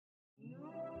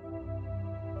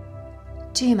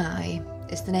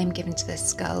Tumaï is the name given to this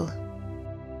skull.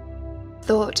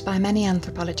 Thought by many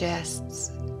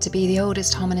anthropologists to be the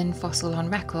oldest hominin fossil on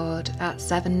record at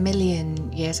 7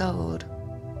 million years old.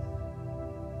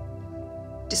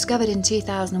 Discovered in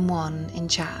 2001 in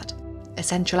Chad, a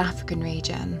Central African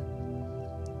region.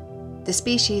 The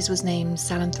species was named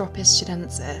Sahelenthropus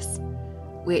tchadensis,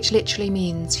 which literally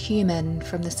means human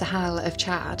from the Sahel of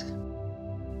Chad.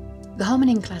 The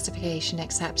hominin classification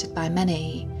accepted by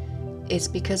many is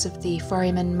because of the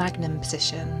Foramen magnum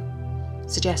position,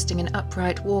 suggesting an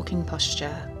upright walking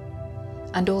posture,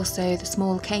 and also the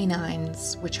small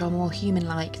canines, which are more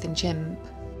human-like than chimp.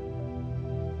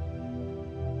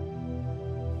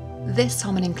 This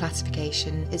hominin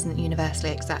classification isn't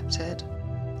universally accepted.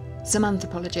 Some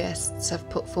anthropologists have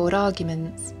put forward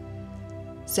arguments,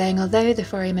 saying although the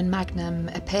Foramen magnum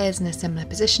appears in a similar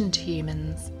position to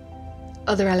humans,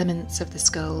 other elements of the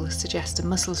skull suggest a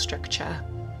muscle structure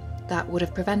that would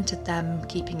have prevented them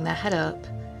keeping their head up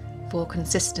for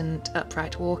consistent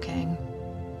upright walking,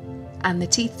 and the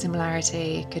teeth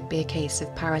similarity could be a case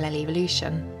of parallel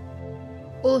evolution.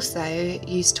 Also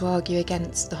used to argue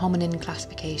against the hominin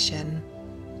classification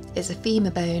is a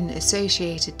femur bone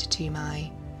associated to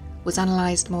Tumaï was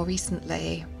analysed more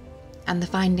recently, and the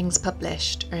findings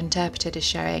published are interpreted as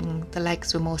showing the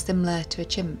legs were more similar to a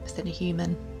chimp than a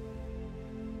human.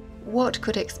 What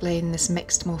could explain this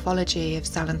mixed morphology of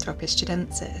Sahelenthropus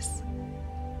tchadensis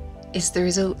is the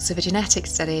results of a genetic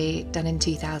study done in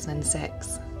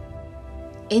 2006.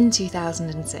 In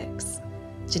 2006,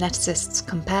 geneticists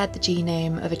compared the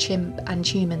genome of a chimp and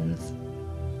humans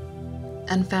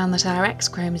and found that our X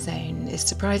chromosome is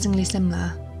surprisingly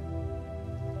similar.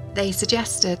 They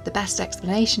suggested the best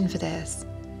explanation for this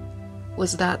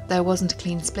was that there wasn't a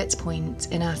clean split point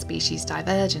in our species'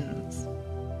 divergence.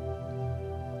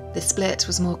 The split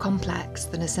was more complex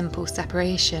than a simple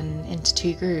separation into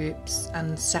two groups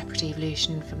and separate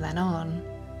evolution from then on.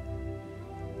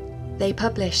 They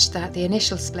published that the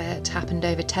initial split happened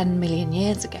over 10 million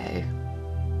years ago,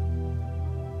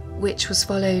 which was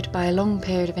followed by a long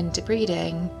period of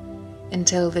interbreeding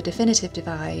until the definitive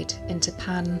divide into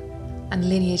pan and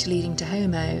lineage leading to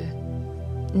Homo,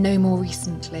 no more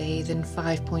recently than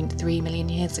 5.3 million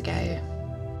years ago.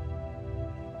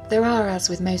 There are, as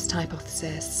with most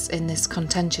hypotheses in this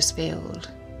contentious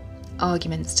field,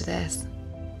 arguments to this.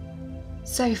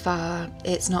 So far,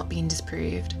 it's not been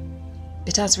disproved,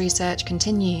 but as research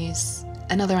continues,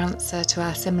 another answer to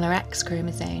our similar X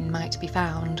chromosome might be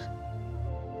found.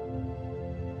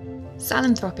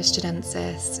 Sahelenthropus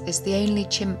tchadensis is the only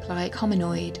chimp-like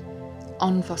hominoid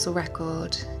on fossil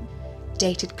record,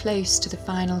 dated close to the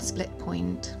final split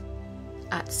point,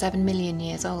 at 7 million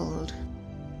years old.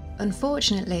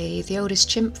 Unfortunately, the oldest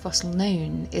chimp fossil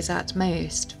known is at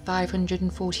most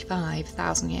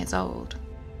 545,000 years old,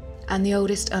 and the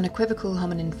oldest unequivocal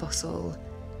hominin fossil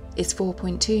is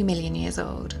 4.2 million years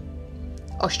old,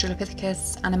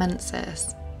 Australopithecus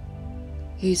anamensis,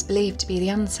 who's believed to be the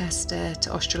ancestor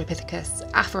to Australopithecus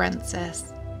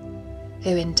afarensis,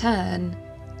 who in turn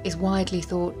is widely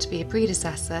thought to be a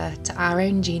predecessor to our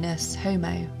own genus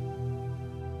Homo.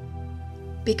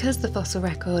 Because the fossil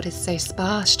record is so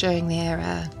sparse during the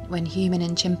era when human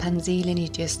and chimpanzee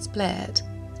lineages split,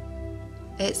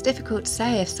 it's difficult to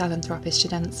say if Sahelenthropus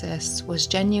tchadensis was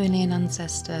genuinely an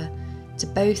ancestor to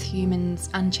both humans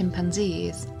and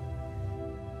chimpanzees,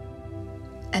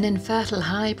 an infertile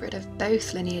hybrid of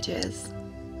both lineages,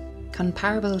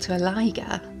 comparable to a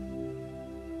liger,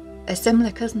 a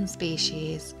similar cousin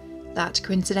species that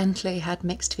coincidentally had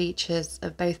mixed features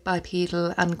of both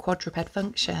bipedal and quadruped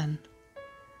function,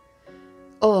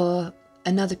 or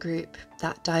another group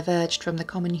that diverged from the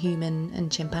common human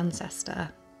and chimp ancestor.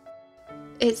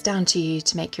 It's down to you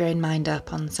to make your own mind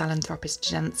up on Sahelenthropus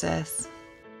tchadensis.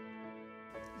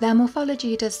 Their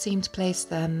morphology does seem to place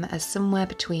them as somewhere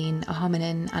between a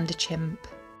hominin and a chimp,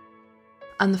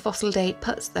 and the fossil date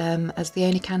puts them as the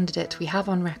only candidate we have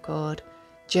on record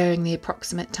during the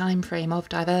approximate time frame of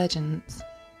divergence.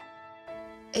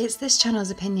 It's this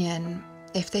channel's opinion,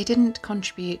 if they didn't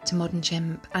contribute to modern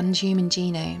chimp and human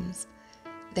genomes,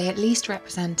 they at least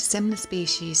represent a similar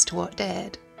species to what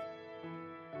did.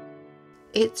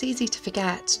 It's easy to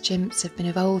forget chimps have been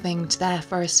evolving to their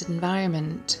forested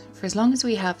environment for as long as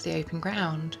we have the open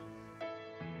ground.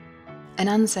 An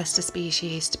ancestor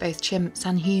species to both chimps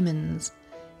and humans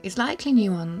is likely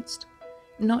nuanced,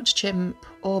 not chimp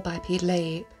or bipedal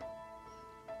ape.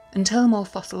 Until more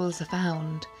fossils are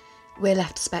found, we're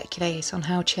left to speculate on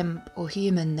how chimp or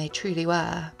human they truly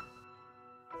were.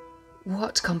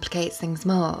 What complicates things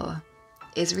more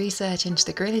is research into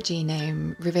the gorilla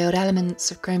genome revealed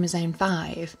elements of chromosome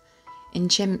 5 in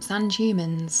chimps and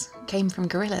humans came from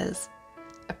gorillas,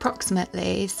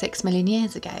 approximately 6 million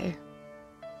years ago.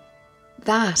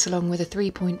 That, along with a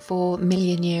 3.4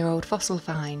 million year old fossil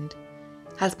find,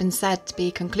 has been said to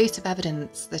be conclusive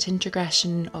evidence that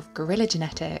introgression of gorilla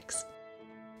genetics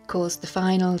caused the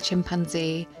final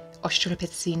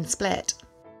chimpanzee-australopithecine split,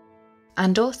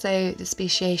 and also the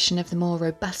speciation of the more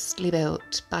robustly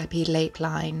built bipedal ape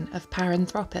line of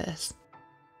Paranthropus,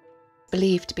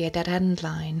 believed to be a dead-end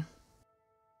line.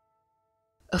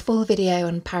 A full video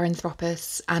on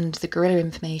Paranthropus and the gorilla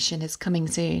information is coming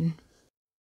soon.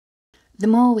 The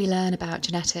more we learn about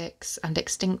genetics and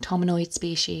extinct hominoid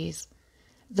species,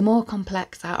 the more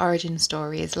complex our origin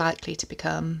story is likely to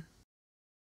become.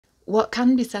 What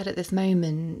can be said at this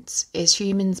moment is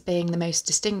humans being the most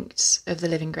distinct of the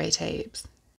living great apes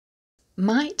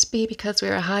might be because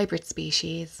we're a hybrid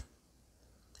species,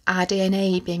 our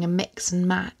DNA being a mix and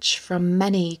match from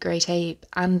many great ape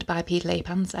and bipedal ape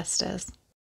ancestors.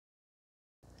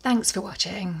 Thanks for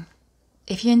watching.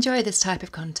 If you enjoy this type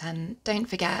of content, don't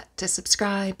forget to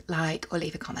subscribe, like, or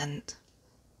leave a comment.